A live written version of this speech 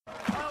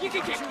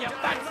can kick your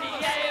fancy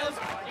ales,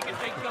 you can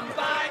drink them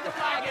by the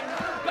flagon,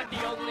 but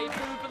the only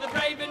food for the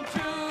brave and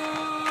true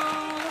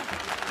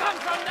comes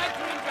from the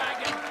Green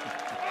Dragon.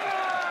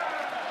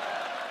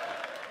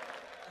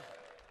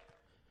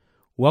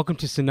 Welcome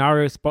to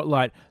Scenario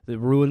Spotlight, The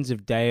Ruins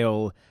of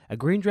Dale, a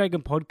Green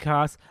Dragon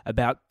podcast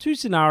about two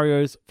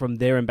scenarios from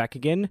There and Back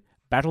Again,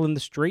 Battle in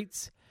the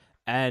Streets,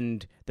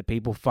 and The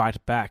People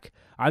Fight Back.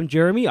 I'm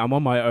Jeremy, I'm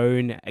on my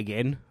own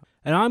again,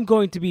 and I'm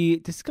going to be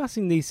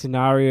discussing these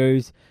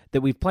scenarios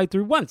that we've played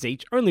through once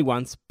each, only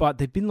once, but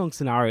they've been long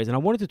scenarios, and I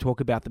wanted to talk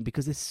about them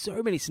because there's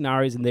so many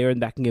scenarios in There and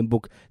Back Again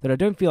book that I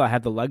don't feel I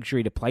have the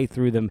luxury to play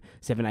through them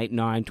 7, 8,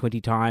 9,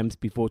 20 times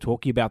before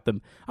talking about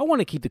them. I want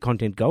to keep the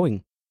content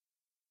going.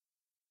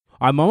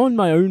 I'm on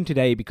my own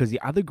today because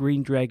the other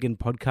Green Dragon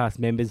podcast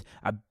members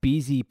are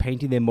busy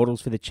painting their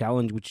models for the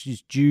challenge, which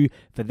is due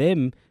for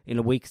them in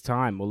a week's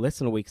time, or less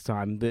than a week's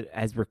time,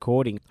 as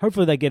recording.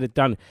 Hopefully they get it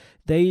done.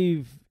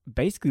 They've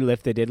basically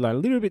left their deadline a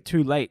little bit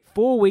too late.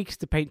 4 weeks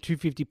to paint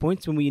 250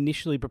 points when we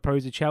initially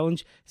proposed a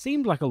challenge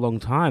seemed like a long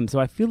time, so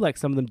I feel like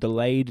some of them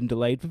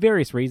delayed for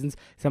various reasons.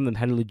 Some of them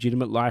had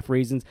legitimate life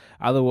reasons.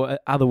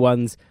 Other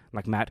ones,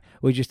 like Matt,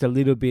 were just a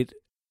little bit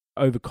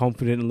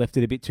overconfident and left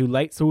it a bit too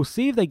late, so we'll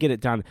see if they get it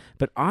done.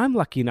 But I'm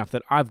lucky enough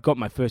that I've got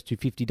my first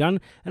 250 done,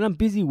 and I'm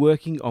busy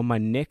working on my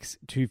next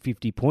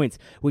 250 points,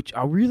 which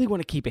I really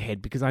want to keep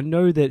ahead because I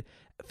know that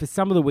for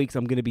some of the weeks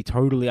I'm going to be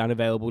totally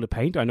unavailable to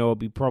paint. I know I'll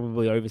be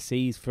probably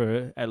overseas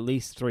for at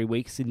least 3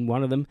 weeks in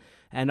one of them,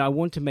 and I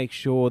want to make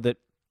sure that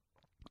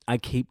I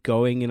keep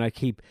going and I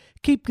keep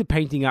the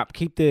painting up,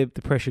 keep the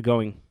pressure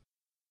going.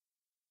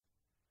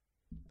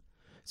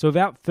 So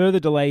without further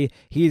delay,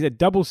 here's a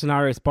double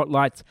scenario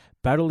spotlights,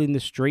 Battle in the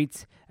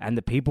Streets, and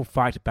The People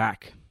Fight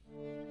Back.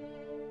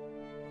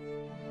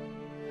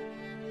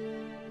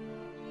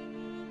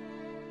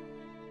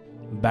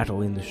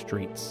 Battle in the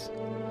Streets.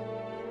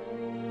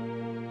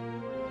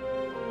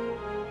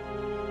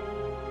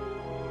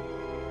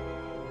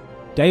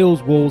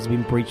 Dale's walls have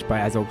been breached by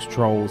Azog's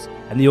trolls,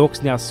 and the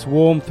orcs now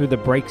swarm through the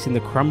breaks in the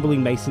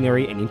crumbling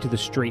masonry and into the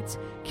streets,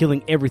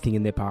 killing everything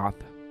in their path.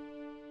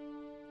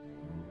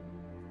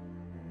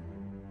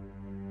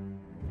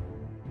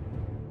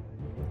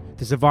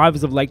 The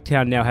survivors of Lake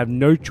Town now have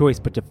no choice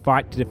but to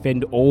fight to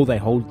defend all they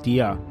hold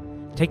dear.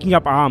 Taking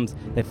up arms,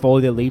 they follow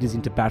their leaders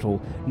into battle,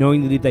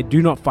 knowing that if they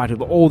do not fight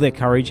with all their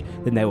courage,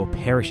 then they will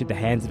perish at the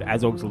hands of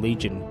Azog's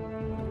legion.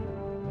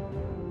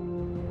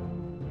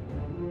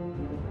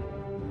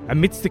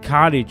 Amidst the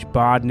carnage,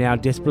 Bard now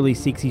desperately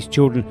seeks his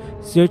children,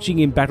 searching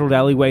in battled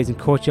alleyways and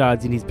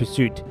courtyards in his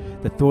pursuit,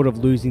 the thought of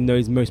losing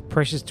those most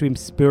precious to him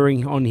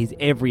spurring on his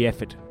every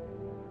effort.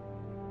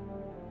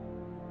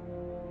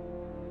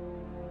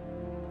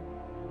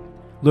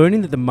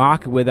 Learning that the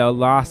market where they were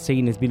last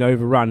seen has been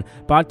overrun,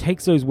 Bard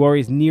takes those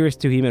warriors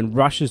nearest to him and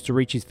rushes to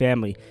reach his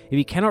family. If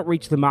he cannot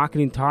reach the market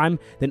in time,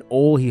 then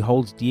all he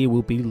holds dear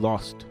will be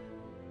lost.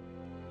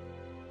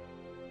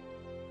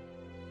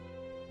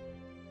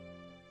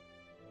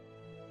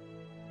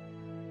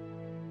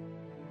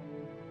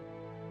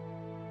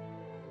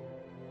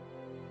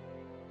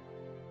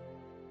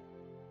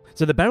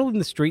 So the Battle in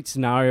the Street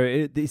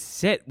scenario is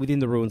set within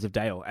the ruins of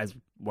Dale, as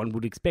one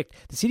would expect.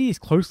 The city is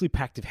closely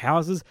packed of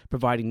houses,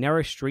 providing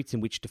narrow streets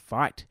in which to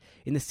fight.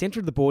 In the centre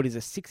of the board is a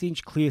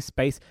 6-inch clear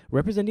space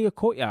representing a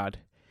courtyard.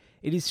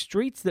 It is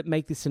streets that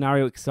make this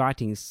scenario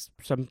exciting.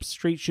 Some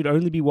streets should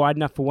only be wide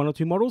enough for 1 or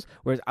 2 models,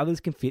 whereas others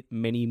can fit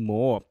many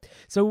more.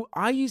 So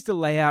I used the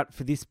layout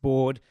for this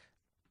board.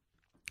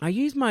 I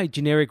used my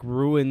generic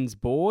ruins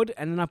board,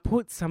 and then I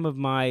put some of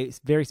my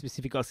very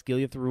specific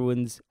Osgiliath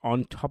ruins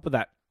on top of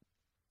that.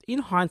 In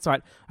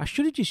hindsight, I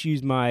should have just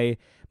used my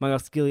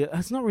Osgiliath.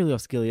 It's not really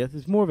Osgiliath.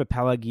 It's more of a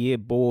Pelagear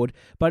board,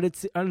 but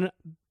it's a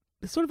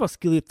sort of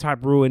Osgiliath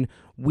type ruin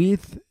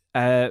with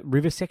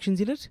river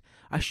sections in it.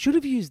 I should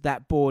have used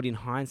that board in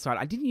hindsight.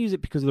 I didn't use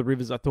it because of the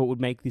rivers I thought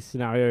would make this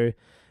scenario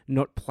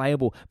not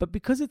playable. But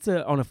because it's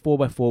on a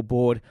 4x4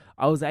 board,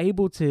 I was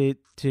able to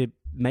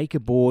make a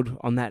board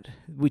on that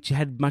which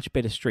had much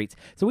better streets.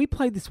 So we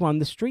played this one.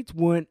 The streets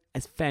weren't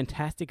as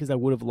fantastic as I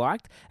would have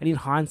liked, and in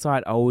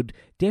hindsight I would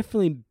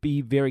definitely be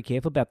very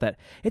careful about that.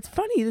 It's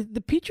funny, the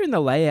picture and the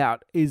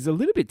layout is a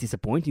little bit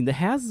disappointing. The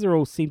houses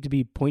all seem to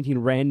be pointing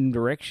in random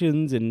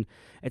directions, and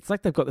it's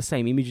like they've got the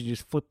same image and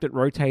just flipped it,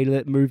 rotated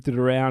it, moved it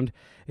around.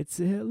 It's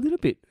a little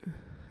bit...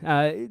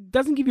 it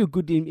doesn't give you a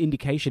good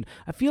indication.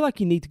 I feel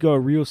like you need to go a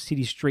real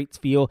city streets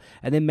feel,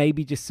 and then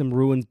maybe just some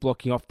ruins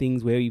blocking off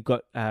things where you've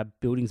got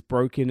buildings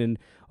broken and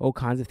all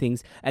kinds of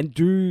things. And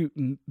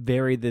do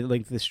vary the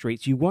length of the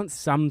streets. You want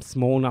some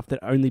small enough that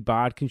only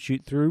Bard can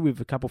shoot through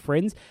with a couple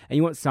friends, and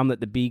you want some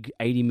that the big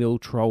 80mm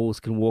trolls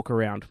can walk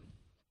around.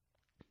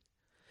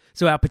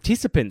 So our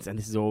participants, and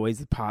this is always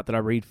the part that I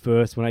read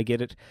first when I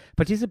get it,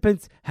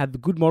 participants have the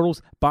good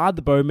models: Bard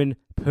the Bowman,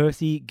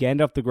 Percy,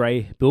 Gandalf the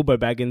Grey, Bilbo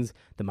Baggins,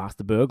 the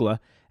Master Burglar,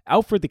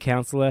 Alfred the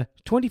Counsellor,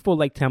 24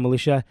 Lake Town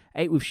Militia,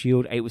 8 with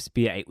shield, 8 with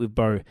spear, 8 with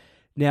bow.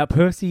 Now,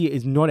 Percy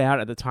is not out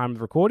at the time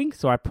of recording,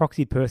 so I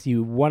proxied Percy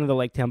with one of the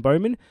Lake Town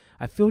Bowmen.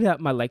 I filled out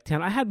my Lake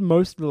Town. I had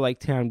most of the Lake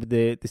Town with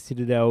the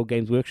Citadel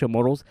Games Workshop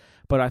models,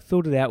 but I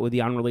filled it out with the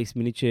unreleased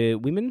miniature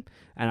women,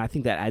 and I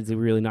think that adds a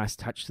really nice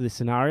touch to the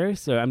scenario,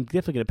 so I'm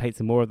definitely going to paint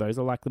some more of those.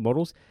 I like the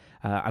models.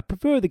 I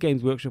prefer the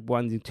Games Workshop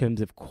ones in terms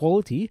of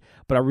quality,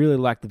 but I really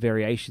like the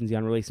variations the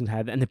unreleased ones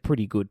have, and they're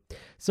pretty good.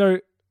 So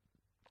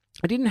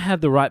I didn't have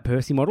the right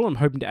Percy model. I'm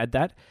hoping to add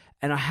that.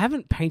 And I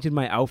haven't painted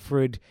my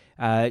Alfred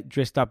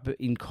dressed up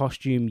in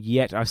costume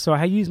yet. So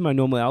I used my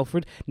normal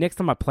Alfred. Next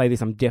time I play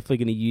this, I'm definitely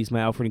going to use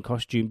my Alfred in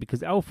costume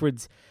because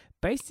Alfred's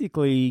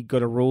basically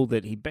got a rule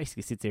that he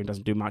basically sits there and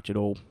doesn't do much at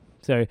all.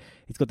 So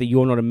it's got the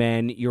 "you're not a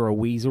man, you're a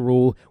weasel"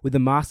 rule. With the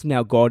Master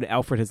now God,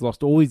 Alfred has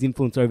lost all his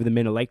influence over the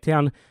men of Lake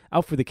Town.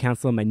 Alfred the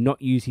Counsellor may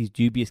not use his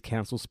dubious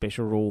council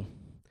special rule.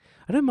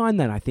 I don't mind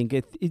that. I think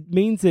it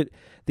means that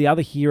the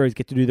other heroes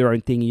get to do their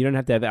own thing. You don't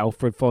have to have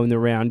Alfred following them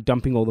around,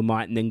 dumping all the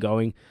might and then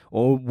going,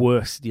 or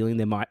worse, stealing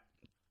their might.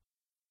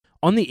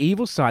 On the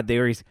evil side,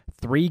 there is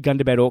 3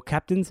 Gundabad Orc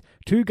captains,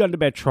 2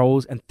 Gundabad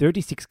trolls, and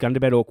 36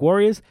 Gundabad Orc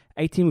warriors,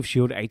 18 with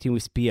shield, 18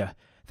 with spear.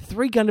 The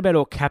 3 Gundabad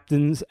Orc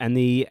captains and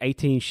the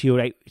 18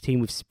 shield, 18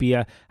 with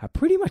spear are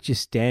pretty much your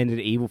standard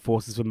evil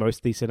forces for most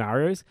of these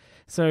scenarios.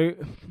 So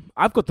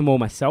I've got them all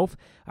myself.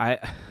 I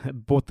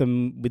bought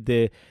them with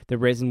the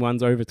resin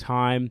ones over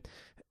time.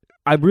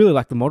 I really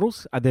like the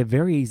models. They're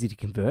very easy to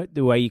convert,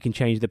 the way you can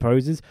change the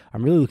poses.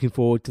 I'm really looking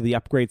forward to the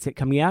upgrade set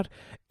coming out.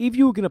 If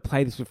you were going to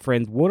play this with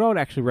friends, what I would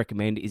actually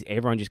recommend is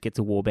everyone just gets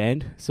a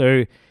warband.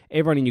 So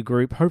everyone in your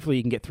group, hopefully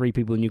you can get 3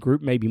 people in your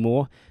group, maybe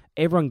more.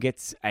 Everyone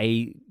gets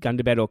a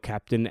Gundabad or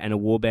captain and a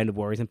warband of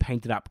warriors and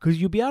paint it up because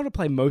you'll be able to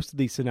play most of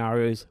these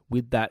scenarios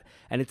with that,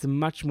 and it's a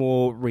much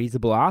more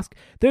reasonable ask.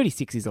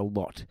 36 is a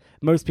lot.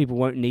 Most people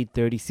won't need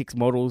 36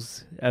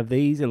 models of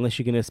these unless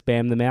you're going to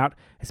spam them out,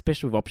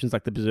 especially with options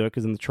like the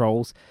Berserkers and the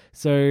Trolls.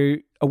 So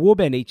a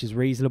warband each is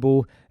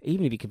reasonable.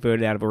 Even if you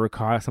convert it out of a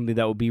Rukai or something,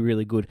 that would be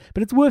really good.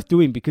 But it's worth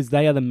doing because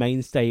they are the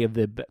mainstay of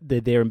the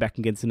there and back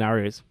against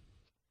scenarios.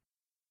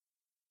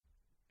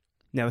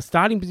 Now, the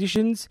starting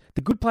positions,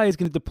 the good player is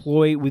going to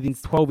deploy within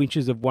 12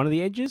 inches of one of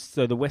the edges,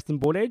 so the western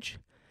board edge,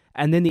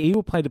 and then the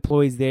evil player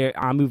deploys their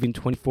army within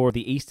 24 of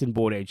the eastern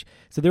board edge.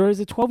 So there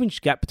is a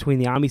 12-inch gap between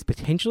the armies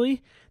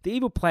potentially. The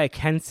evil player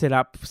can set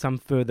up some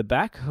further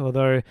back,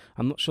 although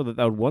I'm not sure that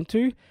they would want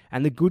to,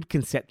 and the good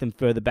can set them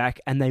further back,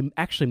 and they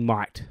actually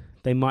might.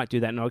 They might do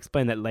that, and I'll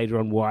explain that later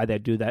on why they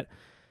do that.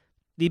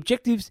 The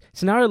objectives,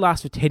 scenario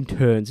lasts for 10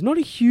 turns. Not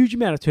a huge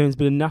amount of turns,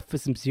 but enough for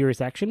some serious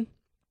action.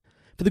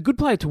 For the good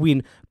player to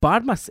win,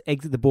 Bard must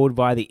exit the board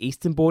via the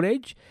eastern board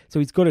edge, so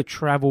he's got to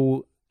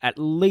travel at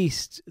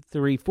least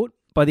 3 foot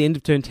by the end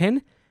of turn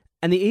 10,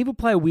 and the evil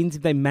player wins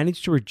if they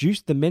manage to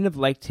reduce the men of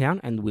Lake Town,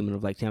 and the women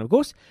of Lake Town of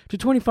course, to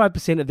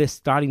 25% of their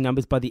starting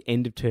numbers by the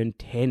end of turn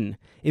 10.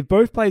 If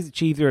both players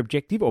achieve their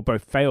objective, or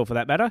both fail for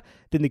that matter,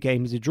 then the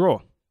game is a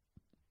draw.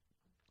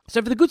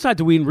 So for the good side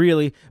to win,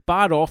 really,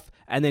 Bard off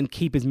and then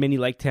keep as many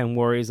Lake Town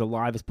warriors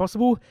alive as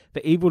possible.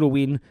 For evil to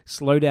win,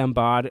 slow down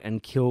Bard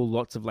and kill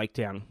lots of Lake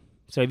Town.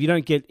 So if you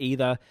don't get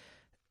either,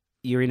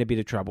 you're in a bit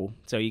of trouble.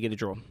 So you get a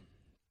draw.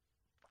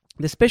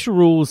 The special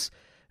rules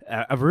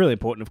are really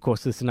important, of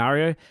course, to the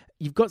scenario.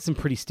 You've got some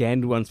pretty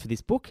standard ones for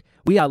this book.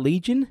 We are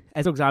Legion.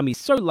 Azog's army is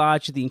so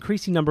large that the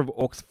increasing number of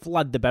orcs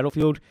flood the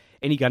battlefield.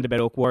 Any Gundabad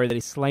Orc warrior that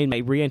is slain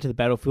may re-enter the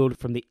battlefield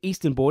from the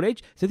eastern board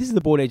edge. So this is the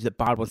board edge that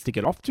Bard wants to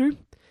get off to.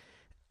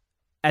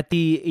 At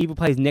the evil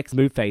player's next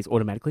move phase,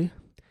 automatically.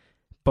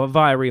 But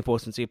via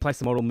reinforcement, so you place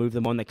the model, move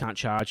them on, they can't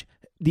charge.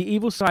 The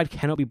evil side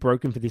cannot be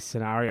broken for this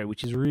scenario,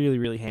 which is really,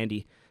 really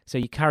handy. So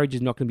your courage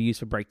is not going to be used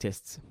for break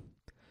tests.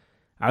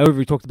 I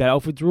already talked about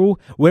Alfred's rule.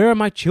 Where are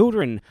my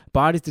children?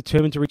 Bard is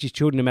determined to reach his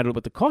children no matter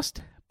what the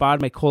cost.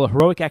 Bard may call a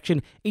heroic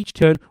action each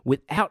turn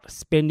without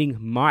spending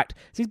might.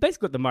 So he's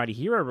basically got the mighty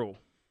hero rule.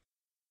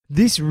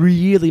 This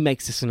really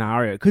makes the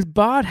scenario, because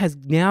Bard has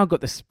now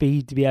got the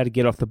speed to be able to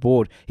get off the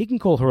board. He can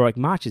call heroic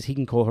marches, he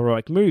can call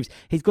heroic moves.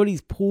 He's got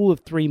his pool of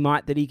 3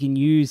 might that he can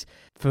use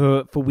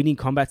for winning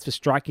combats, for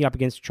striking up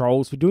against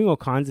trolls, for doing all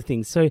kinds of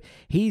things. So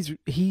he's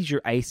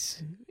your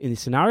ace in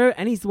this scenario,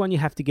 and he's the one you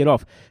have to get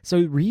off. So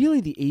really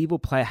the evil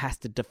player has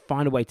to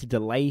find a way to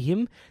delay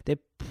him. They're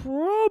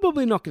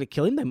probably not going to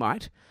kill him, they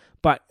might,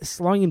 but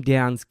slowing him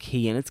down is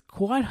key, and it's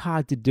quite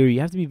hard to do.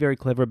 You have to be very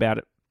clever about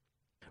it.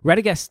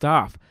 Radagast's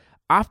staff.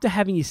 After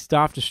having his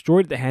staff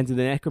destroyed at the hands of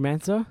the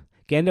Necromancer,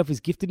 Gandalf is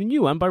gifted a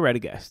new one by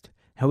Radagast.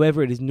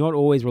 However, it is not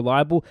always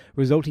reliable,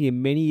 resulting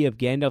in many of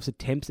Gandalf's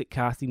attempts at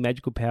casting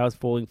magical powers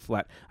falling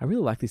flat. I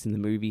really like this in the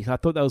movies. I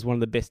thought that was one of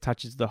the best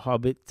touches of The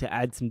Hobbit to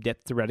add some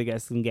depth to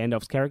Radagast and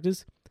Gandalf's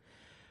characters.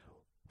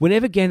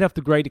 Whenever Gandalf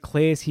the Grey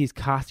declares he is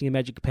casting a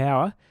magic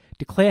power,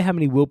 declare how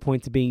many will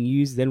points are being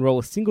used, then roll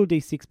a single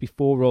d6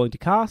 before rolling to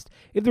cast.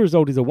 If the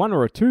result is a 1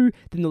 or a 2,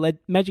 then the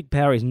magic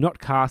power is not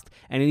cast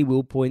and any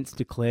will points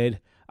declared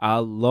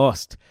are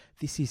lost.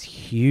 This is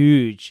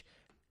huge.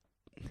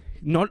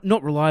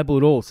 Not reliable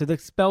at all. So the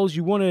spells,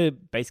 you want to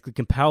basically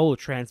compel or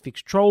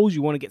transfix trolls.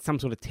 You want to get some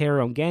sort of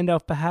terror on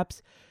Gandalf,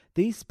 perhaps.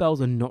 these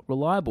spells are not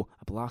reliable.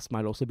 A blast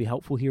might also be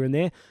helpful here and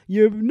there.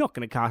 You're not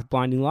going to cast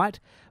Blinding Light,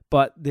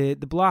 but the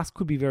blast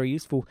could be very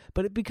useful,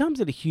 but it becomes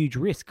at a huge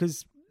risk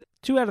because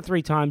 2 out of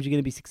 3 times you're going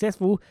to be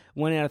successful.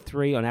 1 out of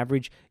 3 on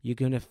average, you're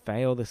going to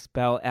fail the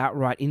spell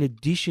outright in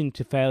addition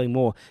to failing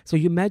more. So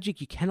your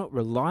magic, you cannot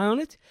rely on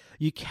it.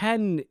 You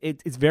can,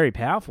 it's very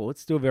powerful.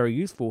 It's still very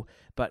useful,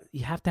 but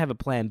you have to have a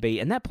plan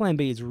B. And that plan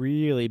B is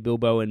really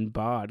Bilbo and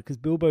Bard because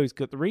Bilbo's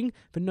got the ring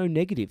for no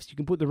negatives. You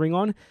can put the ring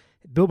on.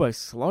 Bilbo's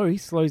slow. He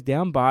slows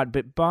down Bard,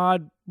 but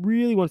Bard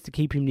really wants to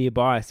keep him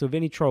nearby. So if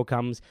any troll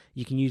comes,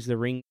 you can use the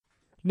ring.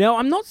 Now,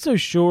 I'm not so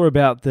sure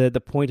about the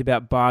point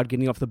about Bard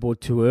getting off the board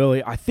too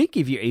early. I think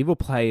if your evil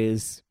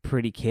player's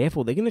pretty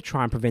careful, they're going to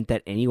try and prevent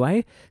that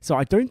anyway. So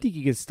I don't think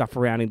you can stuff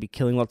around and be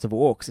killing lots of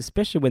orcs,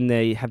 especially when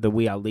they have the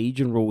We Are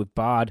Legion rule with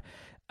Bard.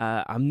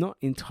 I'm not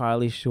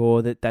entirely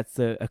sure that that's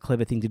a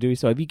clever thing to do.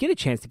 So if you get a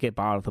chance to get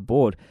Bard off the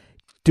board,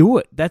 do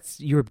it. That's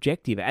your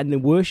objective. And the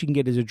worst you can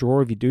get is a draw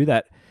if you do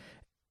that.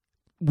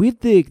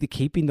 With the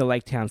keeping the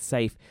Lake Town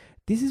safe,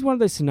 this is one of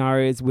those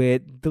scenarios where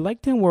the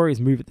Lake Town Warriors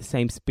move at the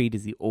same speed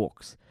as the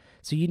Orcs.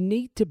 So you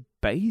need to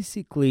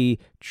basically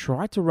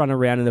try to run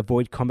around and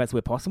avoid combats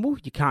where possible.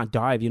 You can't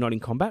die if you're not in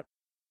combat.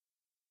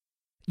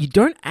 You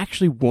don't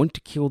actually want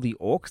to kill the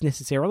Orcs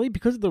necessarily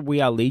because of the We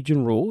Are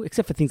Legion rule,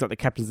 except for things like the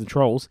Captains and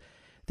Trolls.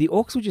 The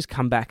Orcs will just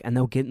come back and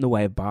they'll get in the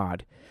way of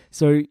Bard.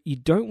 So you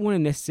don't want to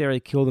necessarily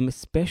kill them,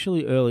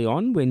 especially early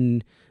on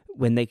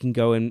when they can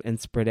go and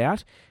spread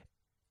out.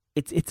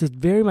 It's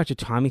very much a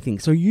timing thing.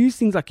 So use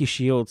things like your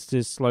shields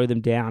to slow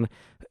them down.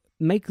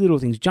 Make little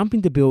things. Jump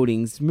into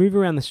buildings. Move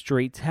around the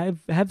streets.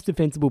 Have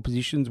defensible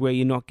positions where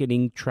you're not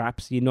getting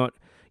traps. You're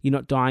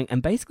not dying,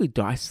 and basically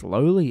die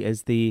slowly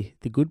as the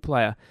good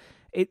player.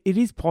 It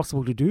is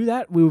possible to do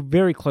that. We were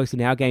very close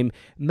in our game.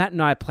 Matt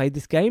and I played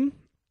this game.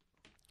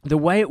 The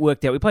way it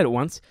worked out, we played it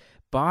once.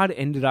 Bard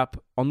ended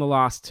up on the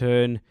last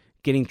turn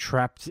getting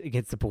trapped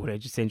against the board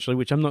edge essentially,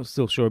 which I'm not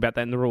still sure about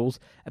that in the rules,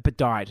 but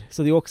died.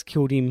 So the Orcs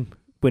killed him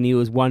when he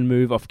was one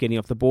move off getting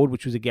off the board,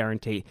 which was a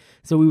guarantee.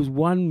 So he was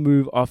one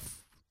move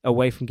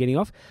away from getting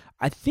off.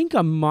 I think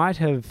I might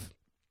have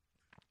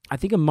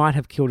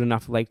killed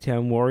enough Lake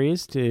Town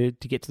Warriors to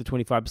get to the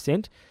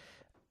 25%.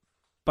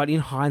 But in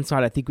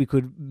hindsight, I think we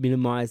could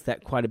minimize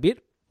that quite a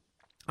bit.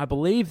 I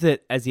believe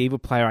that as the evil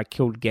player, I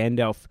killed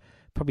Gandalf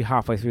probably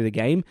halfway through the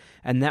game,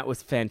 and that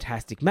was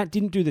fantastic. Matt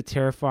didn't do the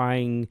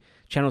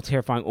Channel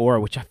Terrifying Aura,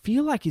 which I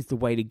feel like is the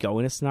way to go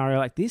in a scenario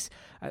like this.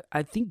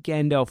 I think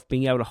Gandalf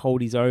being able to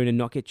hold his own and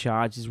not get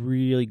charged is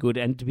really good,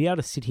 and to be able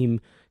to sit him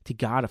to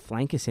guard a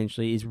flank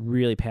essentially is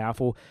really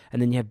powerful.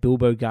 And then you have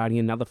Bilbo guarding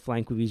another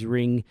flank with his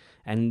ring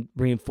and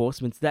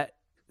reinforcements. That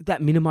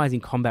minimizing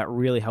combat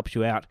really helps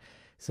you out.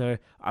 So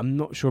I'm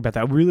not sure about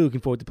that. I'm really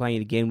looking forward to playing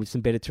it again with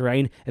some better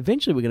terrain.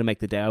 Eventually we're going to make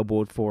the Dale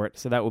board for it,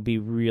 so that would be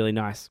really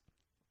nice.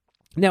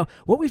 Now,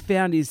 what we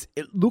found is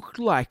it looked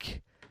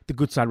like the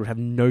good side would have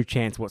no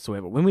chance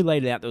whatsoever. When we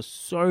laid it out, there were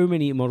so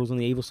many models on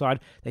the evil side.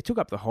 They took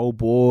up the whole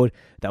board.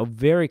 They were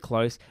very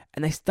close,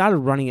 and they started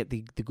running at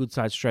the good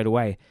side straight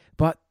away.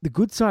 But the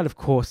good side, of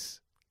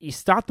course, you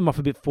start them off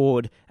a bit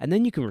forward, and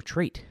then you can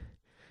retreat.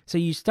 So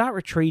you start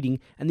retreating,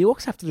 and the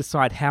Orcs have to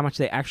decide how much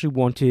they actually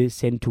want to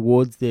send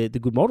towards the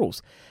good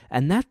models.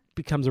 And that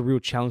becomes a real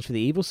challenge for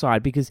the evil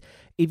side, because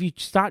if you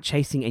start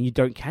chasing and you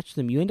don't catch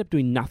them, you end up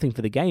doing nothing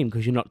for the game,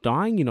 because you're not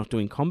dying, you're not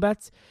doing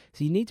combats.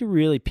 So you need to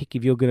really pick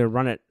if you're going to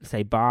run it,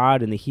 say,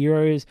 Bard and the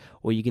heroes,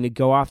 or you're going to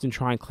go after and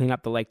try and clean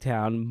up the Lake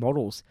Town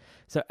models.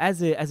 So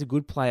as a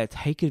good player,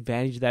 take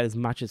advantage of that as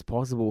much as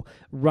possible.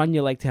 Run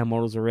your Lake Town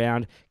models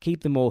around,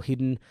 keep them all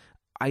hidden.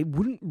 I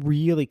wouldn't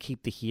really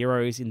keep the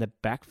heroes in the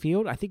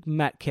backfield. I think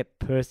Matt kept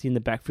Percy in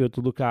the backfield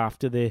to look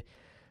after the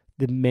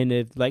men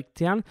of Lake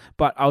Town,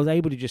 but I was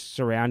able to just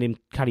surround him,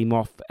 cut him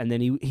off, and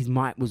then his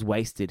might was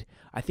wasted.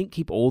 I think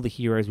keep all the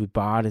heroes with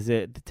Bard as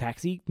the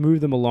taxi,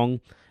 move them along,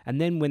 and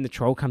then when the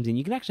troll comes in,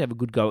 you can actually have a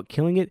good go at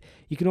killing it.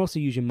 You can also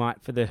use your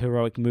might for the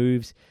heroic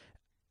moves.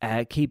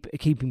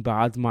 Keeping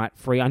Bard's might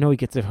free. I know he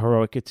gets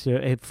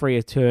a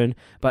free turn,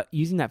 but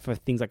using that for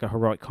things like a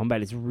heroic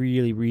combat is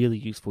really, really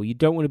useful. You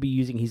don't want to be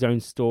using his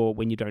own store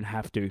when you don't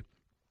have to.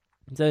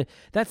 So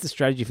that's the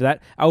strategy for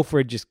that.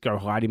 Alfred, just go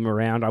hide him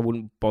around. I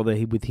wouldn't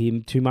bother with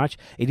him too much.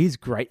 It is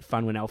great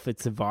fun when Alfred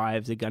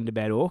survives a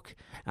Gundabad Orc.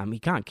 He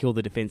can't kill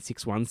the defense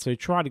 6-1, so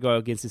try to go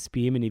against a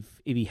spearman if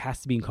he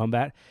has to be in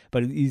combat,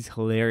 but it is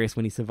hilarious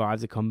when he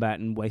survives a combat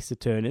and wastes a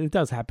turn, and it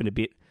does happen a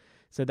bit.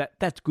 So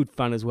that's good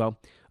fun as well.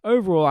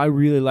 Overall, I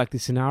really like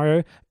this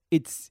scenario.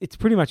 It's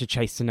pretty much a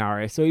chase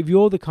scenario. So if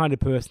you're the kind of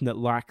person that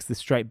likes the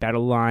straight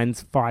battle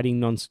lines, fighting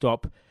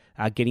non-stop,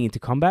 getting into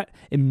combat,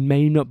 it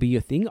may not be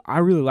your thing. I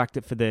really liked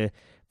it for the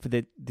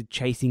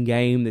chasing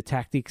game, the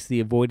tactics, the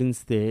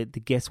avoidance, the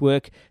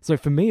guesswork. So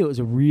for me, it was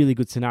a really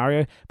good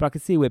scenario, but I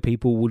could see where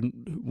people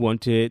wouldn't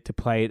want to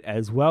play it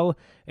as well.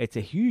 It's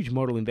a huge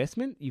model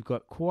investment. You've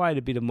got quite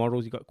a bit of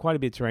models. You've got quite a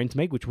bit of terrain to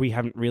make, which we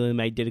haven't really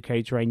made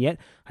dedicated terrain yet.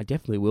 I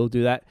definitely will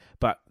do that,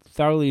 but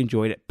thoroughly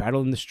enjoyed it.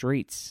 Battle in the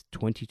Streets,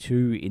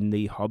 22 in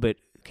the Hobbit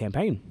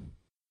campaign.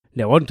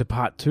 Now on to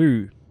part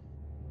 2.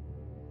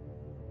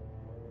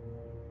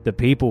 The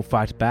people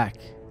fight back.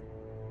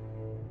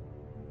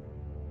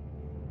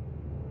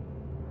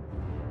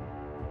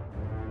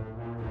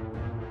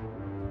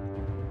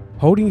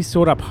 Holding his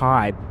sword up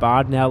high,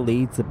 Bard now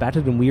leads the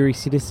battered and weary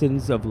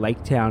citizens of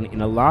Lake Town in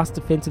a last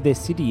defense of their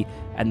city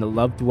and the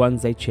loved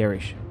ones they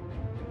cherish.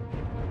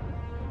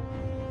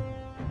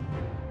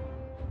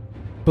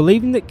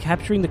 Believing that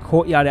capturing the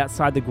courtyard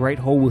outside the Great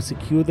Hall will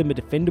secure them a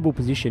defendable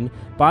position,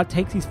 Bard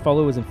takes his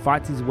followers and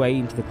fights his way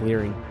into the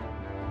clearing.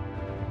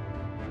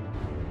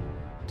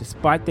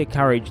 Despite their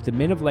courage, the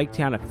men of Lake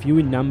Town are few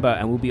in number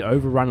and will be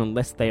overrun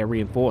unless they are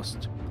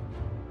reinforced.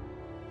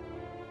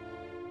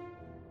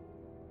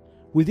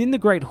 Within the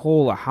Great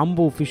Hall, a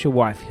humble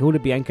fisherwife, Hilda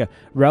Bianca,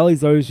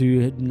 rallies those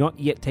who had not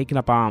yet taken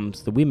up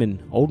arms, the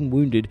women, old and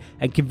wounded,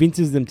 and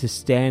convinces them to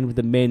stand with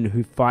the men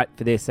who fight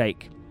for their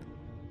sake.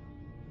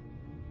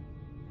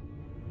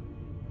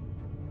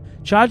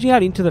 Charging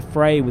out into the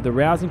fray with a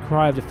rousing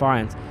cry of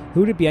defiance,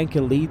 Hilda Bianca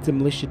leads the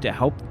militia to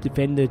help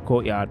defend the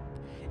courtyard.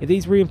 If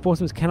these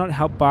reinforcements cannot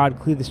help Bard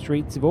clear the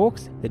streets of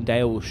Orcs, then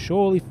Dale will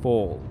surely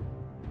fall.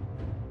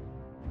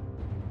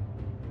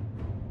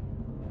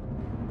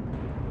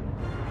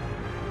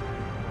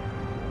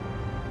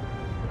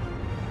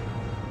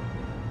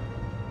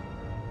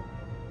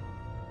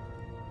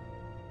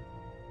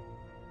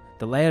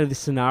 The layout of this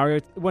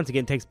scenario once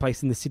again takes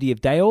place in the city of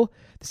Dale.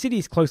 The city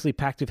is closely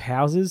packed with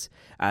houses.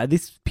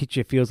 This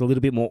picture feels a little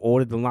bit more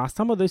ordered than last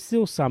time, although there's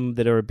still some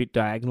that are a bit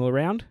diagonal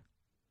around,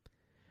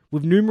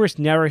 with numerous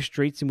narrow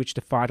streets in which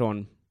to fight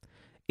on.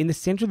 In the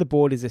centre of the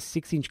board is a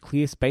 6-inch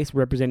clear space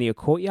representing a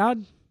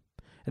courtyard,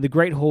 and the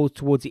Great Hall is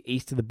towards the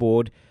east of the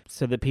board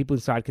so that people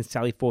inside can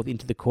sally forth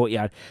into the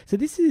courtyard. So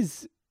this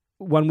is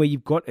one where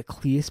you've got a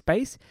clear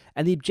space,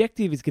 and the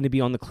objective is going to be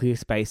on the clear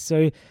space.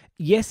 So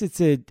yes, it's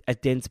a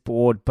dense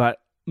board, but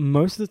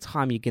most of the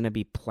time you're going to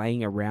be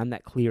playing around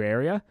that clear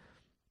area.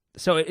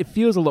 So it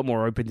feels a lot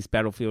more open, this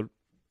battlefield.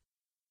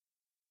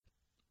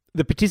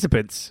 The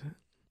participants,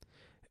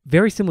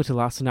 very similar to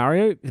last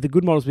scenario. The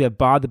good models, we have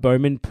Bard the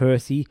Bowman,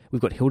 Percy,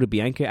 we've got Hilda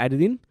Bianca added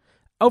in,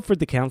 Alfred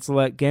the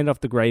Counsellor,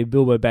 Gandalf the Grey,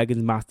 Bilbo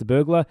Baggins, Master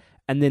Burglar,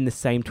 and then the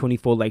same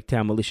 24 Lake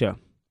Town Militia.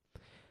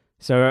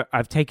 So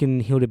I've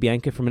taken Hilda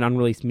Bianca from an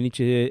unreleased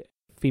miniature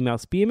female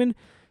spearman,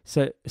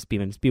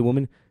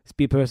 spearwoman,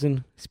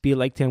 spearperson, spear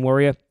Lake Town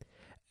warrior,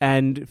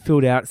 and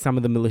filled out some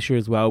of the militia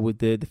as well with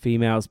the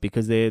females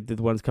because they're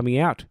the ones coming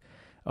out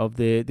of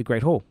the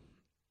Great Hall.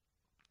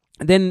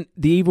 And then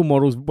the evil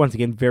models, once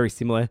again, very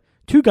similar.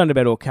 2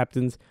 Gundabad Orc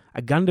captains,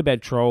 a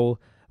Gundabad Troll,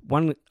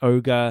 1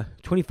 Ogre,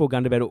 24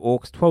 Gundabad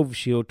Orcs, 12 with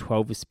shield,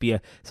 12 with spear.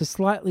 So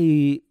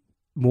slightly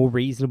more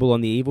reasonable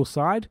on the evil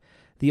side.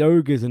 The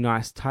Ogre's a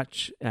nice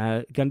touch.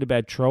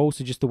 Gundabad Troll,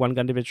 so just the 1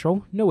 Gundabad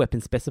Troll. No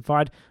weapon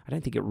specified. I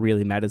don't think it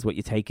really matters what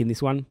you take in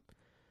this one.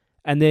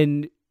 And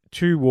then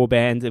 2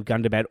 warbands of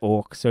Gundabad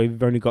Orc. So if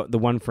you've only got the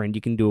 1 friend,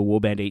 you can do a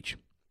warband each.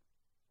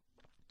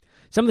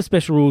 Some of the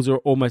special rules are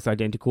almost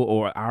identical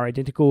or are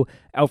identical.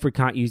 Alfred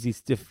can't use his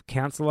stiff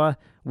Counsellor.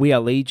 We are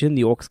Legion.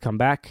 The Orcs come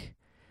back.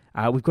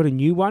 We've got a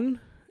new one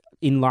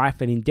in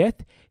life and in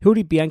death.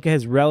 Hilda Bianca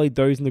has rallied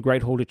those in the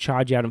Great Hall to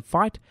charge out and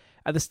fight.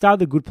 At the start of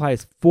the good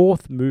player's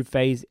 4th move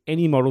phase,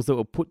 any models that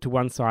were put to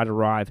one side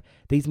arrive.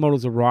 These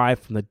models arrive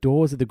from the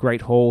doors of the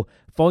Great Hall,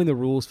 following the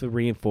rules for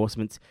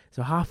reinforcements.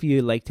 So half of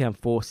your Lake Town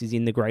force is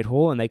in the Great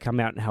Hall, and they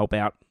come out and help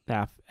out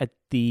at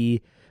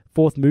the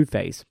 4th move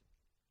phase.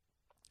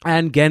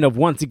 And Gandalf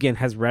once again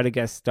has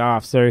Radagast's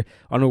staff, so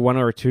on a 1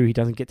 or a 2, he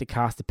doesn't get to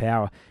cast a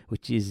power,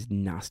 which is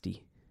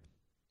nasty.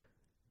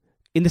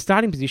 In the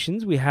starting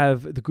positions, we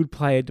have the good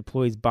player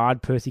deploys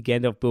Bard, Percy,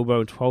 Gandalf,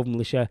 Bilbo, and 12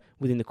 militia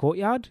within the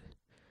courtyard.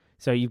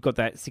 So you've got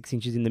that 6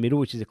 inches in the middle,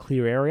 which is a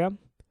clear area.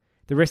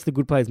 The rest of the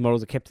good player's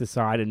models are kept to the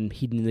side and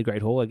hidden in the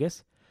Great Hall, I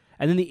guess.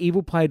 And then the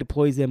evil player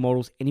deploys their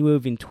models anywhere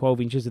within 12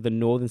 inches of the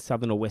northern,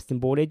 southern, or western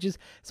board edges.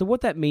 So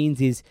what that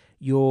means is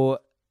you're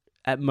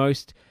at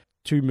most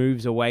 2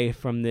 moves away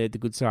from the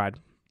good side.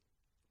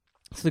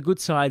 So the good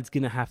side's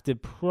going to have to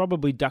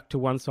probably duck to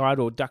one side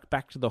or duck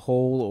back to the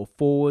hall or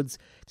forwards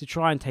to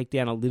try and take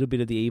down a little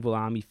bit of the evil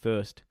army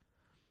first.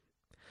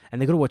 And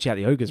they've got to watch out,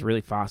 the ogre's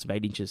really fast with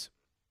 8 inches.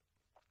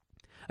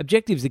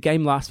 Objectives, the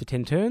game lasts for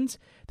 10 turns.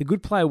 The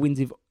good player wins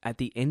if at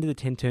the end of the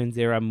 10 turns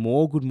there are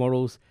more good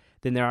models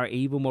than there are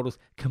evil models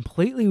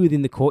completely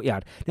within the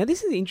courtyard. Now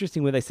this is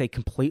interesting where they say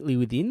completely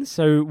within,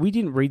 so we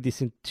didn't read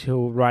this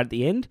until right at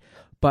the end,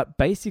 but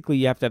basically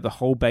you have to have the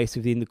whole base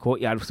within the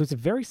courtyard, so it's a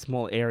very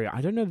small area.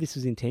 I don't know if this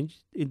was the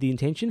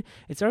intention.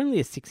 It's only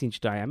a 6-inch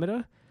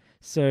diameter,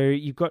 so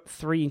you've got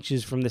 3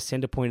 inches from the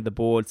center point of the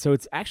board, so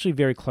it's actually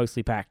very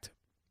closely packed.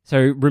 So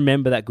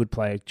remember that, good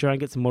player. Try and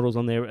get some models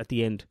on there at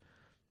the end.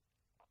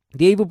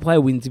 The evil player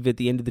wins if at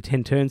the end of the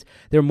 10 turns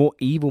there are more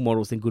evil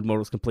models than good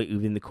models completely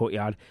within the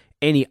courtyard.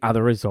 Any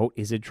other result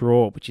is a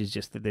draw, which is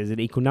just that there's an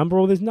equal number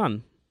or there's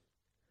none.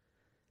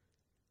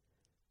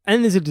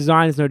 And there's a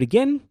designer's note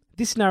again.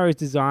 This scenario is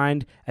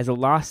designed as a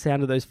last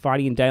sound of those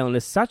fighting in Dale, and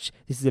as such,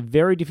 this is a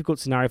very difficult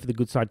scenario for the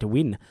good side to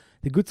win.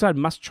 The good side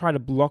must try to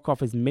block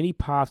off as many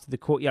paths to the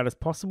courtyard as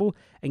possible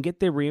and get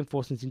their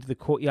reinforcements into the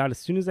courtyard as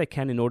soon as they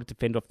can in order to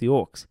fend off the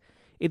orcs.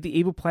 If the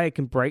evil player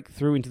can break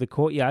through into the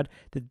courtyard,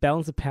 the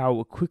balance of power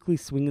will quickly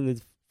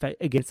swing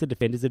against the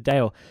defenders of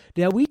Dale.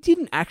 Now, we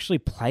didn't actually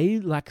play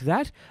like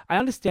that. I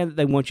understand that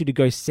they want you to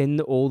go send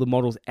all the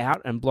models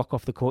out and block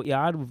off the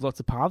courtyard with lots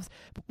of paths,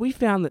 but we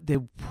found that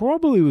there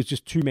probably was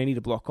just too many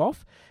to block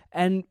off.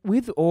 And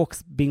with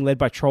orcs being led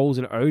by trolls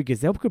and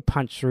ogres, they could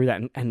punch through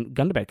that, and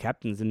Gundabad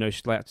captains and no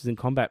slouches in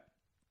combat,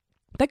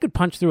 they could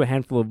punch through a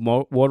handful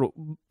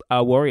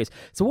of warriors.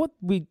 So what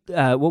we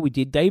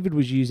did, David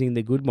was using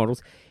the good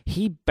models.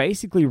 He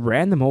basically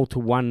ran them all to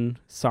one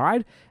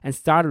side and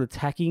started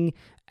attacking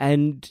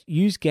and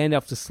used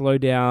Gandalf to slow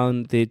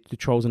down the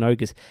trolls and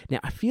ogres. Now,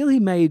 I feel he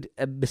made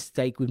a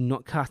mistake with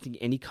not casting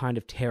any kind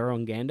of terror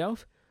on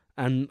Gandalf.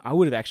 And I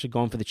would have actually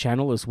gone for the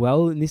channel as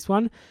well in this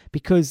one,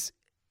 because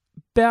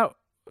about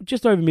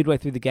just over midway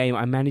through the game,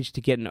 I managed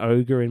to get an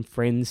ogre and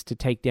friends to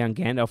take down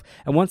Gandalf.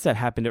 And once that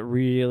happened, it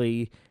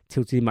really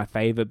tilted in my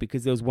favor,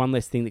 because there was one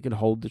less thing that could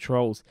hold the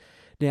trolls.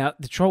 Now,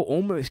 the troll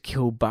almost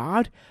killed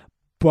Bard,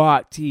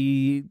 but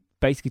he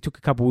basically took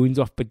a couple wounds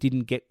off but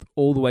didn't get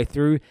all the way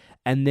through.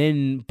 And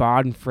then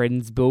Bard and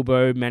friends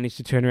Bilbo managed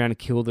to turn around and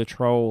kill the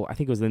troll. I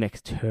think it was the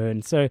next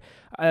turn. So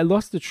I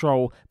lost the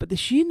troll, but the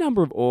sheer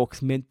number of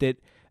orcs meant that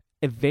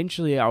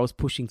eventually I was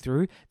pushing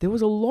through. There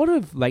was a lot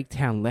of Lake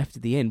Town left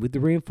at the end with the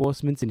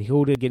reinforcements and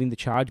Hilda getting the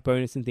charge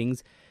bonus and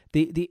things.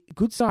 The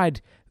good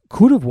side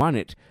could have won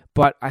it,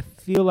 but I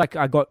feel like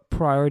I got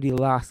priority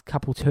the last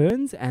couple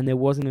turns and there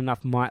wasn't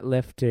enough might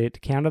left to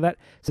counter that.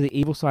 So the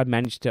evil side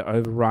managed to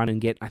overrun and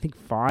get, I think,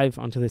 5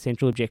 onto the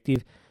central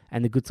objective,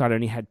 and the good side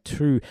only had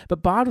 2.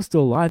 But Bard was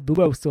still alive,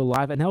 Bilbo was still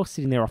alive, and they were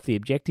sitting there off the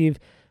objective.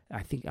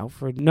 I think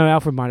Alfred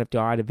might have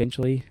died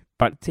eventually,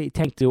 but he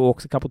tanked the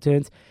orcs a couple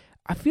turns.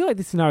 I feel like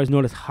this scenario is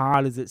not as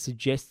hard as it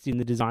suggests in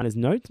the designer's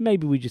notes.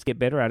 Maybe we just get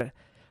better at it.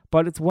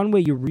 But it's one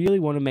where you really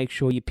want to make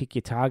sure you pick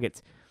your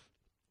targets.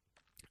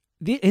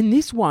 In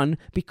this one,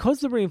 because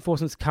the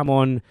reinforcements come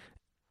on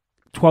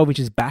 12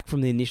 inches back from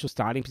the initial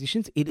starting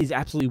positions, it is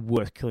absolutely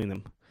worth killing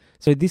them.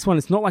 So this one,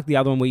 it's not like the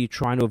other one where you're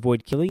trying to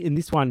avoid killing. In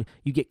this one,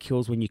 you get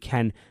kills when you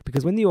can,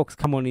 because when the orcs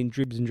come on in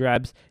dribs and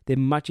drabs, they're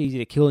much easier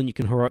to kill and you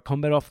can heroic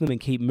combat off them and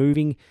keep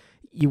moving.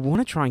 You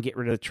want to try and get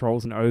rid of the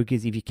trolls and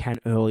ogres if you can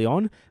early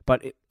on,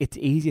 but it's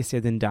easier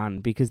said than done,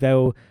 because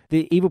the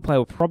evil player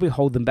will probably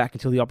hold them back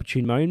until the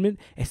opportune moment,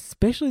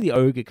 especially the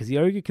ogre, because the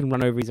ogre can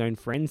run over his own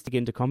friends to get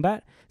into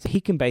combat, so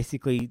he can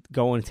basically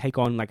go on and take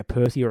on like a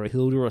Percy or a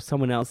Hilda or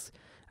someone else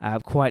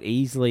quite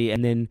easily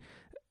and then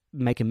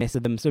make a mess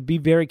of them. So be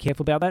very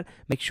careful about that.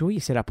 Make sure you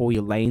set up all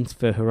your lanes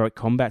for heroic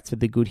combats for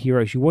the good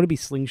heroes. You want to be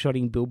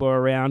slingshotting Bilbo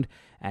around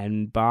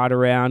and Bard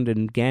around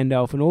and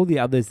Gandalf and all the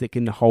others that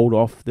can hold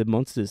off the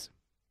monsters.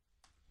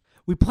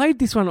 We played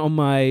this one on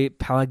my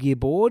Palagear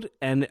board,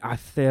 and I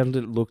found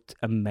it looked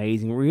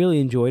amazing. Really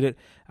enjoyed it.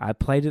 I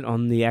played it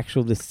on the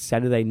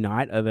Saturday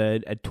night of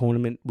a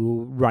tournament we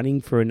were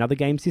running for another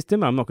game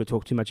system. I'm not going to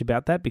talk too much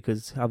about that,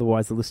 because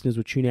otherwise the listeners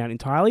will tune out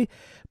entirely.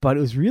 But it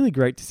was really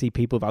great to see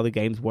people of other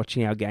games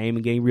watching our game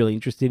and getting really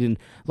interested, and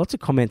lots of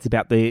comments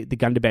about the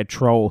Gundabad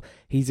Troll.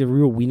 He's a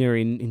real winner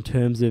in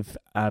terms of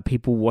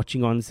people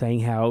watching on, saying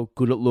how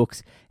good it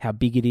looks, how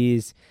big it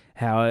is,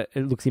 how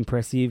it looks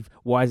impressive,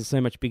 why is it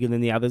so much bigger than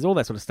the others, all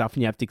that sort of stuff.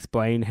 And you have to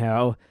explain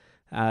how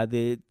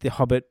the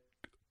Hobbit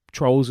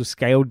trolls are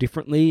scaled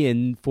differently,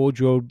 and Forge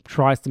World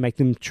tries to make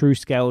them true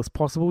scale as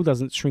possible,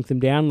 doesn't shrink them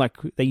down like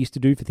they used to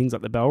do for things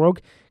like the Balrog,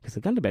 because the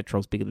Gundabad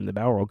troll's bigger than the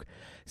Balrog.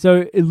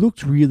 So it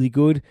looked really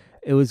good.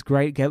 It was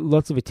great, got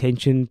lots of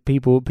attention.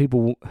 People,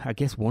 I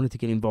guess, wanted to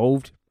get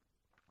involved.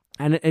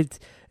 And it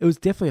was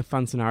definitely a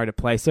fun scenario to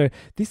play. So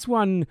this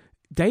one,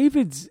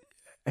 David's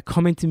a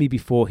comment to me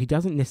before, he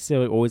doesn't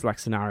necessarily always like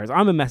scenarios.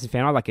 I'm a massive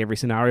fan. I like every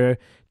scenario.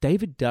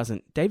 David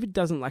doesn't. David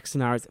doesn't like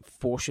scenarios that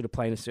force you to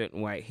play in a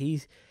certain way.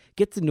 He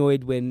gets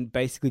annoyed when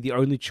basically the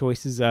only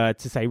choices are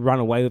to, say, run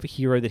away with a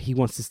hero that he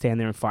wants to stand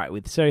there and fight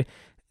with. So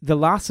the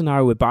last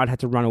scenario where Bard had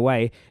to run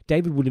away,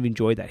 David would have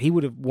enjoyed that. He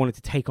would have wanted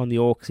to take on the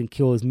orcs and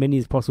kill as many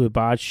as possible with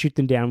Bard, shoot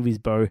them down with his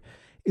bow.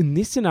 In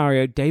this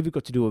scenario, David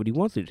got to do what he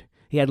wanted.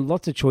 He had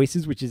lots of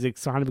choices, which is a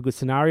sign of a good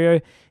scenario.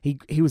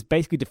 He was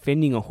basically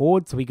defending a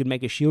horde, so he could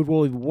make a shield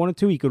wall if he wanted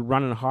to. He could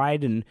run and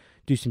hide and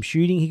do some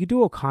shooting. He could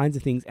do all kinds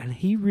of things, and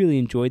he really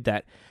enjoyed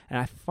that. And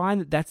I find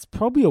that that's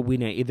probably a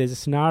winner if there's a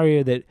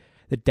scenario that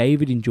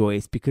David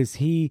enjoys, because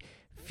he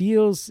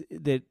feels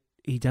that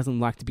he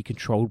doesn't like to be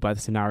controlled by the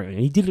scenario, and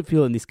he didn't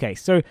feel it in this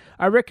case. So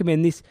I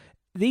recommend this.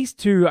 These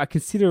two I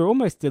consider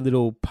almost a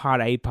little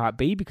part A, part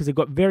B, because they've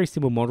got very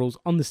similar models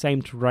on the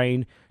same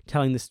terrain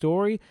telling the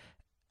story.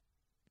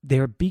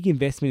 They're a big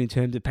investment in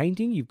terms of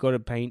painting. You've got to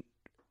paint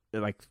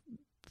like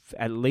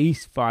at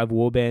least 5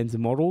 warbands of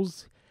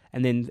models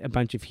and then a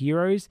bunch of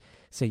heroes.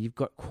 So you've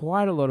got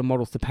quite a lot of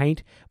models to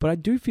paint, but I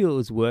do feel it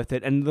was worth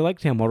it. And the Lake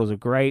Town models are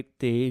great.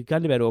 The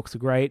Gundabad orcs are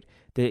great.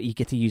 You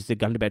get to use the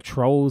Gundabad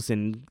trolls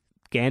and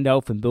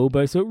Gandalf and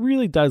Bilbo. So it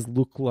really does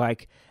look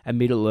like a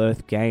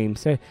Middle-earth game.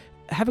 So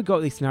have a go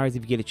at these scenarios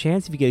if you get a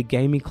chance. If you get a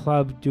gaming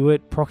club, do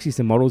it. Proxy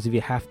some models if you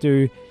have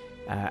to.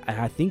 And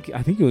I think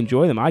you'll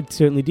enjoy them. I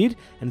certainly did,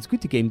 and it's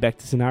good to get back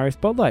to scenario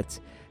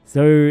spotlights.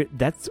 So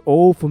that's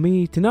all for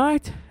me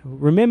tonight.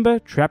 Remember,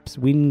 traps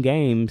win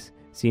games.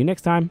 See you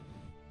next time.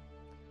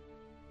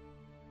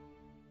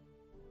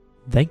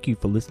 Thank you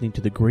for listening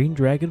to the Green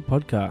Dragon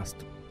Podcast.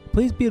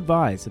 Please be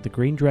advised that the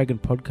Green Dragon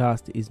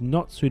Podcast is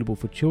not suitable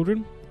for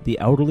children, the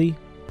elderly,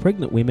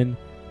 pregnant women,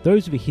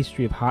 those with a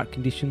history of heart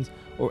conditions,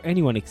 or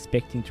anyone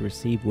expecting to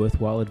receive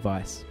worthwhile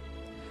advice.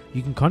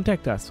 You can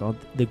contact us on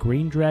the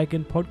Green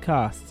Dragon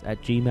Podcasts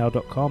at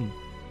gmail.com.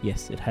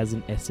 Yes, it has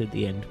an S at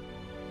the end.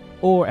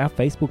 Or our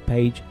Facebook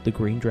page, The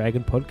Green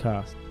Dragon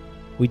Podcast.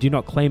 We do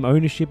not claim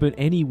ownership of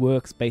any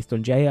works based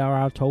on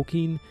J.R.R.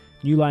 Tolkien,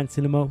 New Line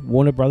Cinema,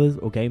 Warner Brothers,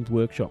 or Games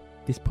Workshop.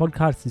 This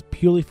podcast is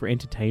purely for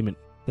entertainment.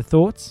 The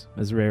thoughts,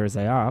 as rare as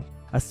they are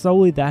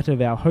solely that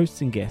of our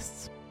hosts and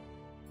guests.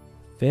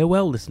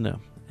 Farewell, listener,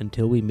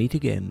 until we meet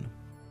again.